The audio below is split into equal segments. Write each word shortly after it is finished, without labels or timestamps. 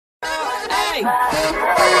play.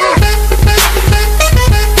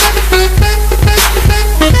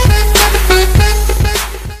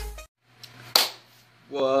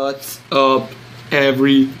 What's up,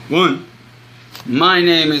 everyone? My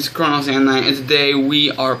name is Chronos9, and today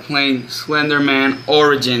we are playing Slenderman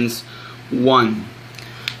Origins 1.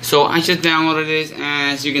 So I just downloaded this,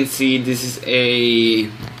 and as you can see, this is a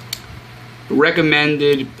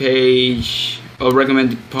recommended page, a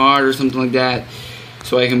recommended part or something like that.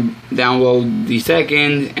 So I can download the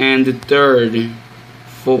second and the third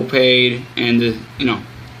full paid, and the,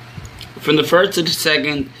 from the first to the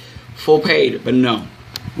second full paid, but no.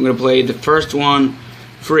 I'm gonna play the first one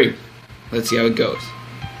free. Let's see how it goes.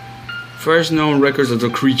 First known records of the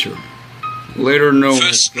creature. Later known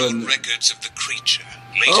First known records of the creature.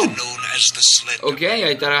 Later known as the Slenderman. Okay,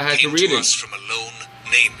 I thought I had to read came to it. us from a lone,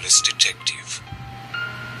 nameless detective.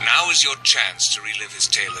 Now is your chance to relive his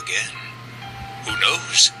tale again. Who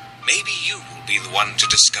knows? Maybe you will be the one to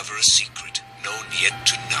discover a secret known yet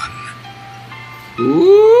to none.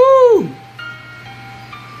 Ooh!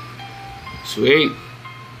 Sweet.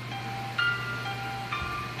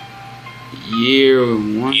 Year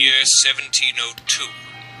 1. Year 1702.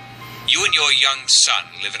 You and your young son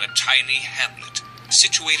live in a tiny hamlet,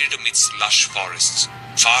 situated amidst lush forests,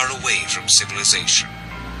 far away from civilization.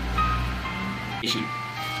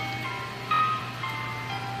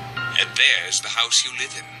 And there's the house you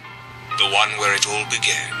live in, the one where it all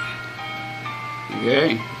began.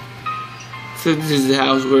 Okay. So this is the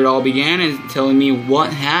house where it all began, and it's telling me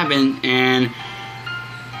what happened, and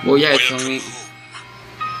well, yeah, it's telling me. Welcome home.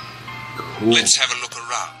 Cool. Let's have a look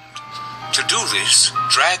around. To do this,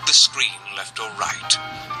 drag the screen left or right.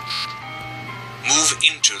 Move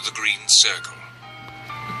into the green circle.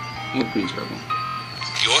 What green circle?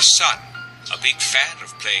 Your son, a big fan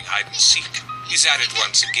of playing hide and seek, is at it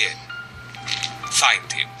once again.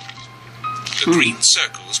 Find him. The green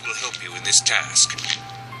circles will help you in this task.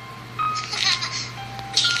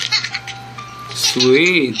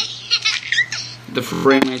 Sweet. The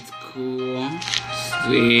frame rate's cool.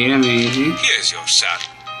 Sweet, amazing. Here's your son.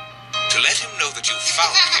 To let him know that you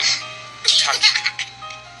found him, touch him.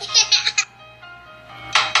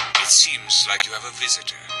 It seems like you have a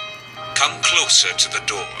visitor. Come closer to the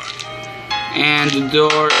door. And the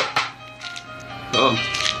door. Oh.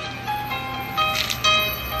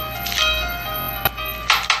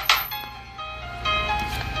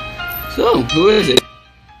 So, who is it?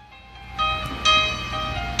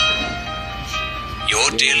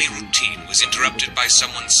 Your daily routine was interrupted by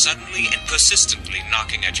someone suddenly and persistently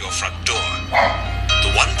knocking at your front door.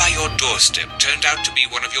 The one by your doorstep turned out to be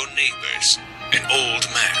one of your neighbors, an old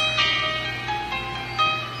man.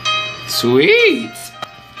 Sweet!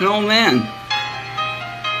 An old man.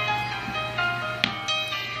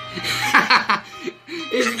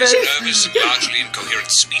 From his nervous and largely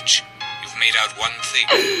incoherent speech, you've made out one thing.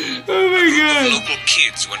 Oh my A group god. of local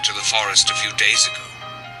kids went to the forest a few days ago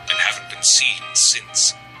and haven't been seen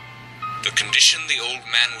since. The condition the old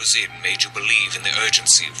man was in made you believe in the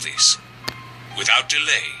urgency of this. Without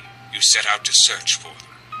delay, you set out to search for them.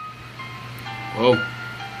 Whoa.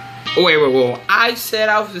 Oh, wait. I set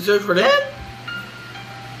out to search for them?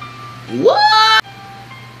 What?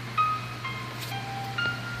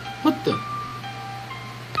 What the?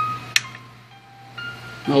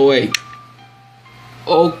 Oh, wait.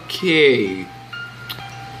 Okay.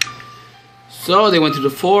 So they went to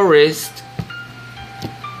the forest,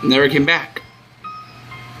 never came back.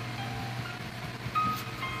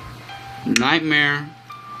 Nightmare.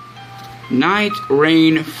 Night,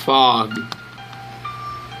 rain, fog.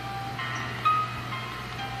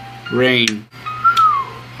 Rain.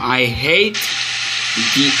 I hate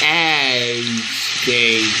the edge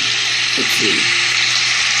game. Let's see.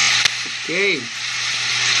 Okay.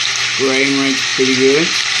 Frame rate's pretty good.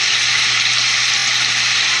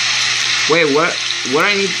 Wait, what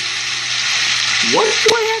I need? What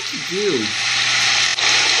do I have to do?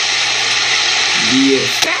 The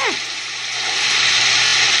effect.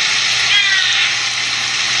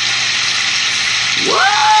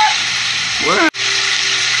 What? Where?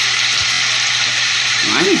 Am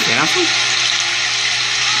I in the castle?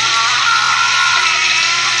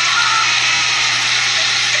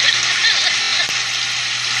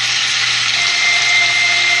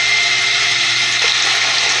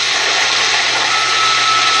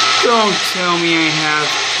 Don't tell me I have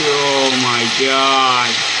to. Oh my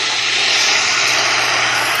god.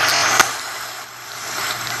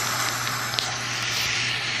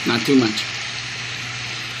 Not too much.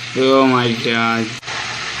 Oh my god.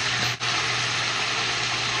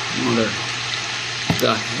 Mother.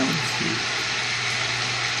 The hell is that?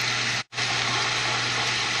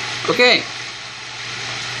 Okay.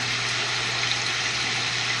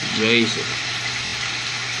 basic.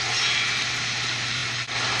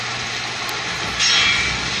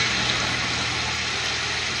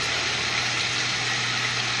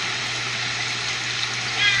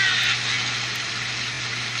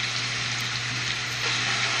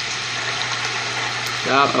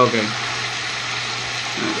 Stop. Okay.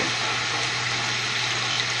 Okay.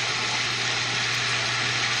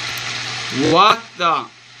 What the?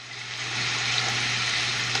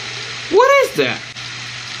 What is that?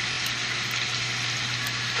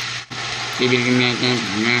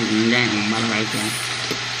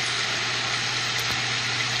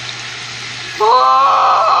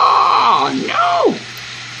 Oh no!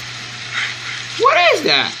 What is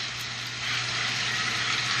that?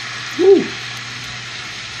 Ooh.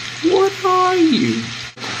 What are you?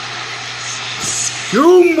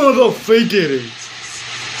 You motherfucker!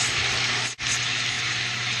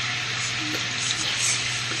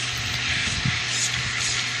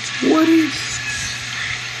 What is?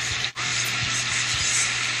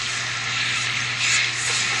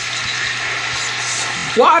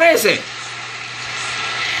 What is it?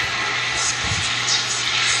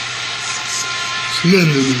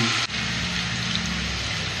 Slenderman.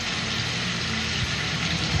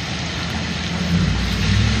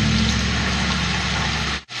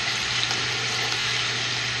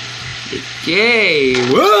 Okay.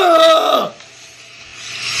 Whoa!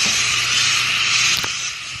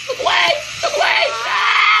 Look away! Look away! No!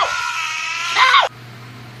 No!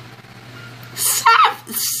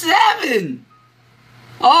 Seven!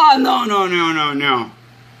 Oh no no no no no!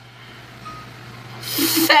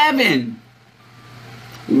 7!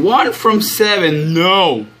 1 from 7?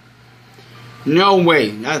 No! No way!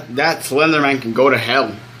 That Slenderman can go to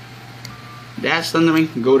hell. That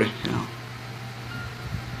Slenderman can go to hell.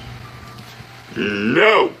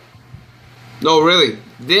 No! No, really.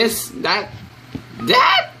 This Slender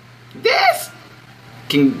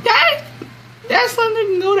can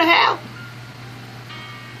go to hell.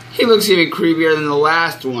 He looks even creepier than the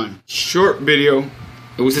last one. Short video.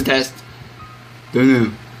 It was a test. Don't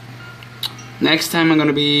know. Next time I'm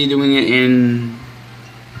gonna be doing it in,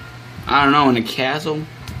 I don't know, in a castle.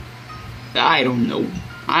 I don't know.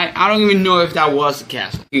 I don't even know if that was a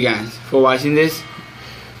castle. Thank you guys for watching this.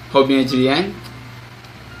 Hope you made it to the end.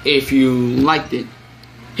 If you liked it,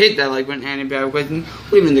 hit that like button, and if you have a question,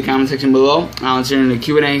 leave it in the comment section below. I'll answer in the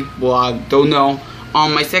Q&A. Well, I don't know.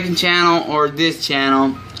 On my second channel or this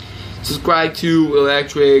channel, subscribe to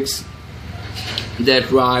Electrics,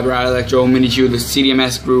 Dead Ride, Ride Electro, Minichu, the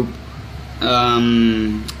CDMS group.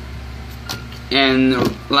 And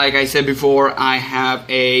like I said before, I have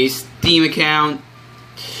a Steam account.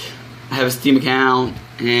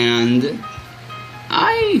 And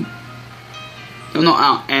I don't know,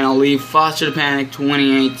 and I'll leave Foster the Panic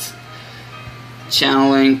 28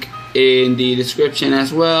 channel link in the description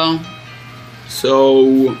as well.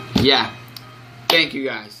 So yeah, thank you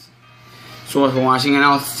guys so much for watching, and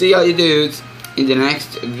I'll see all you dudes in the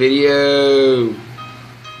next video.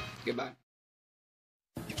 Goodbye.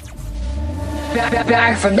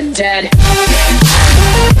 Back from the dead.